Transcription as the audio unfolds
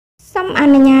សូមអ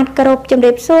នុញ្ញាតគោរពជំ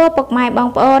រាបសួរពុកម៉ែបង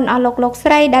ប្អូនអស់លោកស្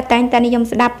រីដែលតែងតែនិយម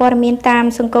ស្ដាប់ព័ត៌មានតាម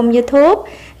សង្គម YouTube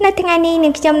នៅថ្ងៃនេះនា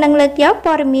ងខ្ញុំនឹងលើកយក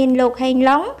ព័ត៌មានលោកហេង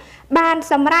ឡុងបាន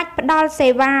សម្រេចផ្ដល់សេ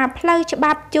វាផ្លូវច្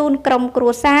បាប់ជូនក្រុមគ្រួ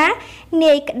សារ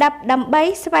នាយក្តាប់ដើម្បី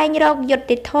ស្វែងរកយុត្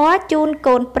តិធម៌ជូន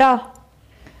កូនប្រុស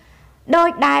ដោយ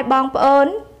ដែលបងប្អូន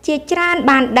ជាច្រើន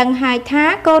បានដឹងហើយថា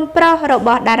កូនប្រុសរប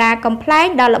ស់តារាកំប្លែង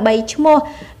ដ៏ល្បីឈ្មោះ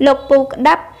លោកពូក្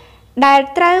តាប់ដែល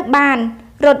ត្រូវបាន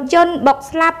រថយន្តបុក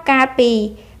ស្លាប់កាលពី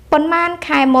ប៉ុន្មាន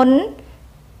ខែមុន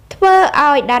ធ្វើ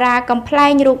ឲ្យតារាកំប្លែ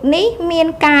ងរូបនេះមាន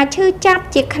ការឈឺចាប់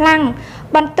ជាខ្លាំង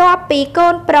បន្ទាប់ពីកូ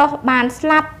នប្រុសបានស្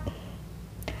លាប់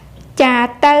ចា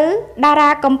ទៅតារា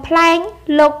កំប្លែង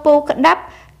លោកពូក្តាប់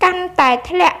កាន់តែ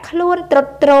ធ្លាក់ខ្លួនទ្រុឌ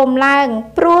ទ្រោមឡើង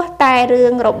ព្រោះតែរឿ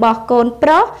ងរបស់កូនប្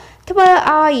រុសធ្វើ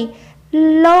ឲ្យ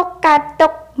លោកកើតទុ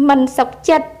ក្ខមិនសុខ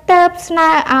ចិត្តទើបស្នើ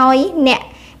ឲ្យអ្នក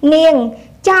នាង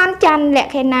ចាន់ល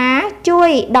ក្ខិណាជួ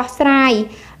យដោះស្រាយ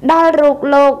ដល់រូប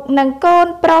លោកនិងកូន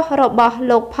ប្រុសរបស់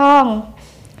លោកផង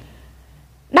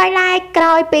ដោយឡែកក្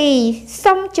រោយពី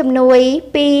សុំជំនួយ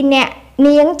ពីអ្នក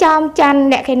នាងចាន់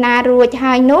លក្ខិណារួច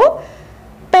ហើយនោះ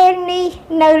ពេលនេះ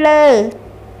នៅលើ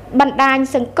បណ្ដាញ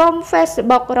សង្គម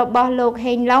Facebook របស់លោក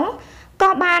ហេងឡុងក៏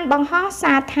បានបង្ហោះ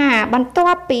សារថាបន្ទា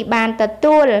ប់ពីបានទ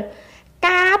ទួល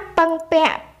ការពឹងពា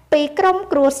ក់ពីក្រុម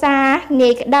គ្រួសារ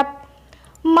នាយក្តាប់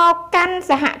មកកាន់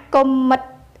សហគមន៍មិត្ត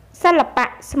សិល្បៈ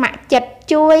ស្ម័គ្រចិត្ត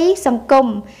ជួយសង្គម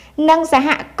និងសហ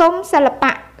គមន៍សិល្ប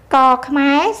ករខ្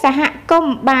មែរសហគម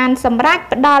ន៍បានសម្រេច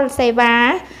ផ្ដល់សេវា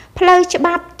ផ្លូវច្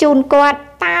បាប់ជូនគាត់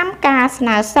តាមការស្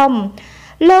នើសុំ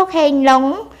លោកហេងឡុង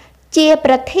ជា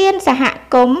ប្រធានសហ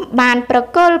គមន៍បានប្រ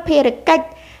គល់ភារកិច្ច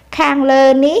ខាងលើ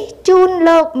នេះជូន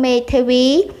លោកមេធាវី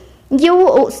យូ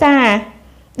ឧស្សាហ៍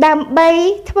ដើម្បី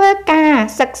ធ្វើការ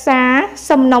សិក្សា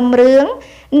សំណុំរឿង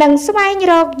និងស្វែង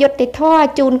រកយុត្តិធម៌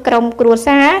ជូនក្រុមគ្រួ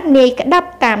សារនាយក្តាប់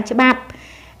តាមច្បាប់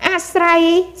អាស្រ័យ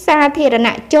សាធារណ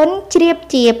ជនជ្រាប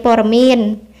ជាព័ត៌មាន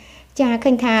ចា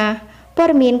ឃើញថាព័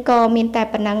ត៌មានក៏មានតែ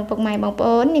ប៉ុណ្ណឹងពុកម៉ែបងប្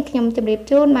អូននេះខ្ញុំជម្រាប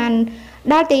ជូនបាន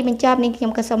ដល់ទីបញ្ចប់នេះខ្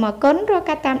ញុំក៏សូមអរគុណរាល់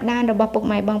ការតាមដានរបស់ពុក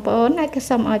ម៉ែបងប្អូនហើយក៏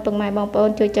សូមឲ្យពុកម៉ែបងប្អូន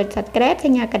ជួយចុច Subscribe ស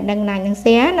ញ្ញាកណ្ដឹងណានិង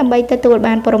Share ដើម្បីទទួល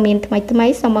បានព័ត៌មានថ្មី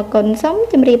ៗសូមអរគុណសូម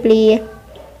ជម្រាបលា